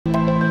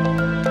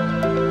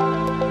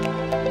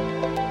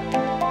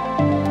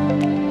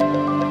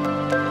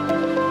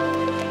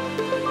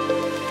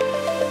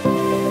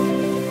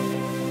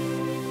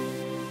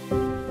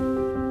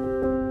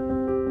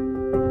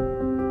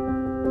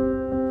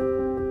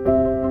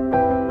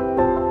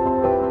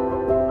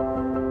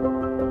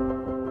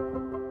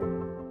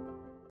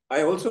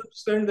also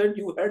understand that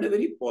you had a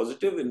very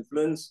positive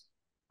influence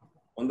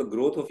on the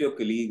growth of your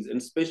colleagues, and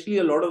especially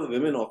a lot of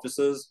women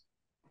officers,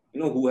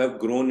 who have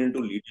grown into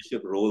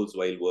leadership roles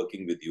while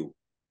working with you.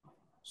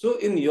 So,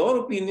 in your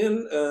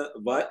opinion,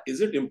 why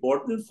is it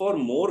important for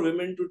more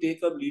women to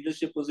take up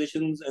leadership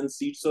positions and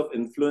seats of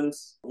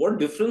influence? What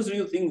difference do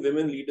you think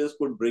women leaders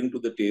could bring to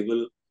the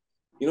table,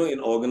 in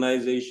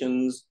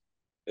organizations,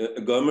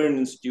 government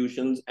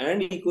institutions,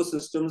 and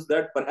ecosystems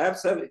that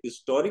perhaps have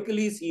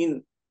historically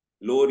seen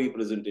low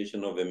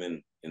representation of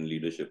women in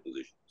leadership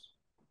positions?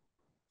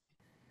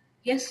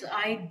 Yes,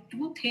 I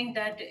do think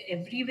that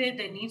everywhere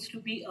there needs to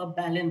be a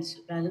balance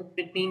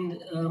between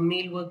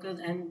male workers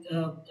and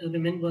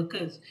women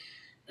workers,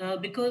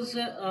 because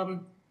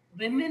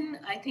women,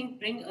 I think,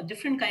 bring a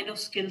different kind of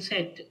skill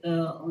set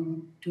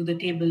to the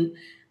table,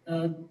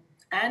 uh,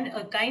 and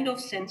a kind of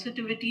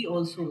sensitivity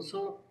also.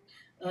 So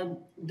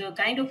the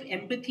kind of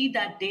empathy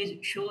that they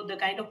show, the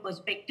kind of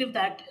perspective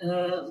that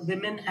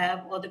women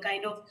have, or the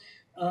kind of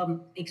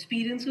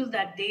experiences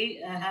that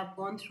they have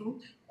gone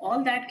through,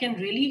 all that can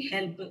really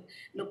help.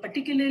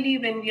 Particularly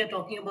when we are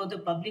talking about the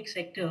public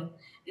sector,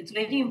 it's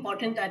very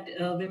important that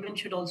women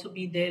should also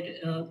be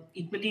there,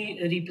 equally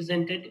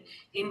represented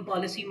in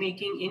policy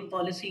making, in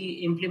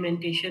policy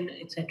implementation,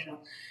 etc.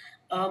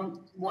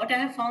 What I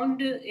have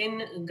found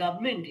in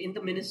government, in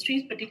the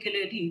ministries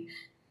particularly,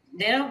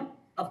 there are,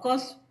 of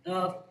course,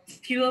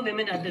 fewer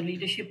women at the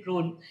leadership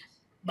role.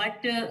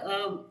 But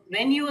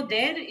when you are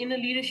there in a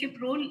leadership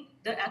role,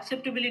 the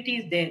acceptability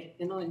is there.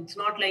 It's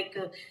not like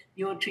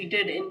you're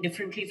treated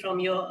differently from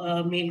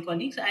your male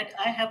colleagues.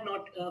 I have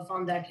not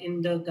found that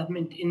in the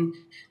government, in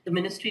the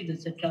ministries,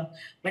 etc.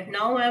 But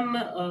now I'm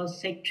a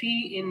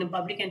secretary in the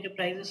Public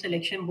Enterprises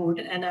Selection Board,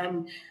 and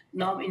I'm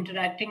now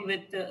interacting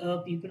with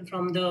people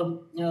from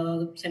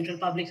the central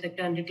public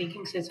sector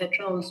undertakings,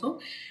 etc. also.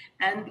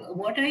 And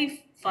what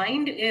I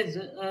find is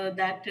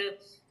that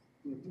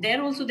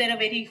there are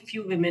very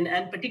few women,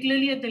 and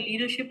particularly at the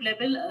leadership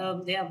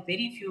level, there are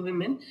very few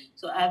women.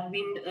 So I've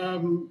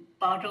been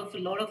part of a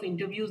lot of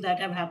interviews that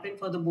have happened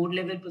for the board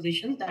level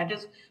positions. That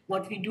is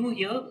what we do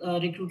here,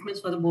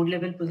 recruitments for the board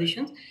level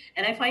positions.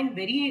 And I find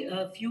very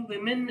few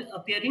women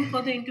appearing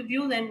for the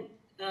interviews, and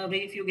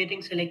very few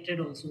getting selected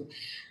also.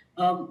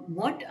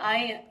 What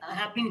I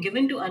have been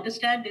given to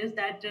understand is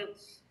that,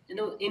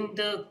 in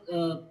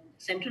the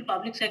central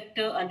public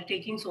sector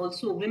undertakings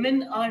also,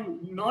 women are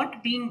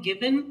not being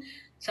given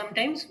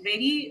sometimes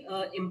very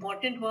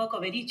important work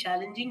or very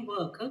challenging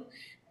work,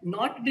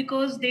 not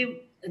because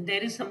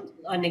there is some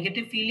a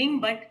negative feeling,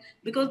 but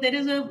because there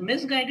is a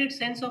misguided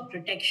sense of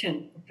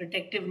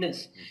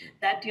protectiveness,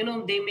 that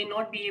they may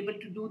not be able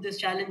to do this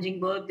challenging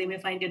work. They may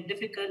find it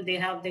difficult. They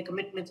have their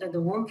commitments at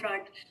the home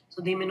front,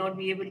 so they may not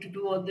be able to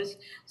do all this.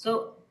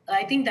 So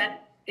I think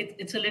that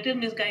it's a little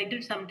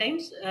misguided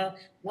sometimes.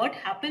 What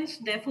happens,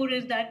 therefore,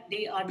 is that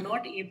they are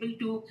not able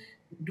to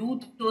do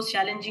those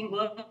challenging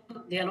work.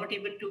 They are not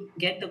able to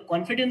get the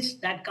confidence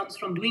that comes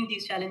from doing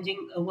these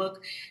challenging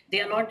work.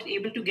 They are not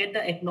able to get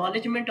the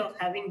acknowledgement of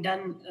having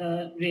done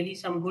really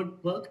some good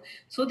work.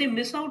 So they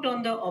miss out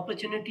on the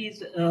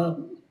opportunities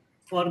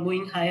for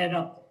going higher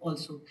up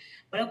also.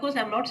 But of course,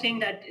 I'm not saying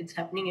that it's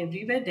happening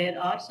everywhere. There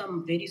are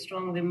some very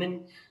strong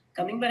women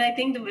coming, but I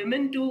think the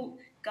women to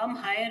come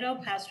higher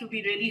up has to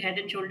be really head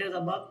and shoulders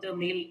above the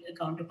male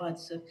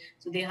counterparts.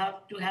 So they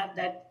have to have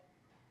that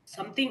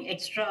something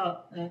extra,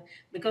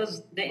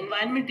 because the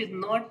environment is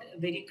not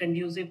very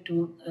conducive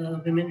to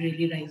women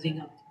really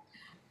rising up.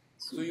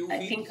 So So you I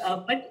feel think,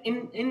 but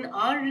in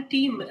our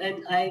team,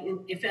 and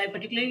if I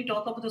particularly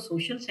talk about the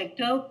social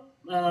sector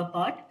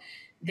part,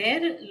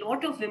 there a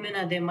lot of women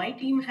are there. My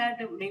team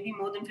had maybe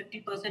more than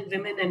 50%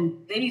 women,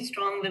 and very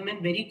strong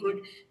women, very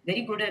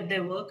good at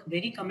their work,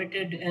 very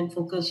committed and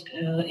focused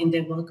in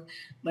their work.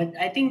 But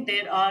I think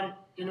there are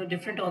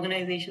different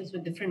organizations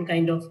with different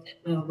kind of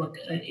work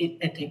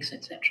ethics,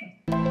 etc.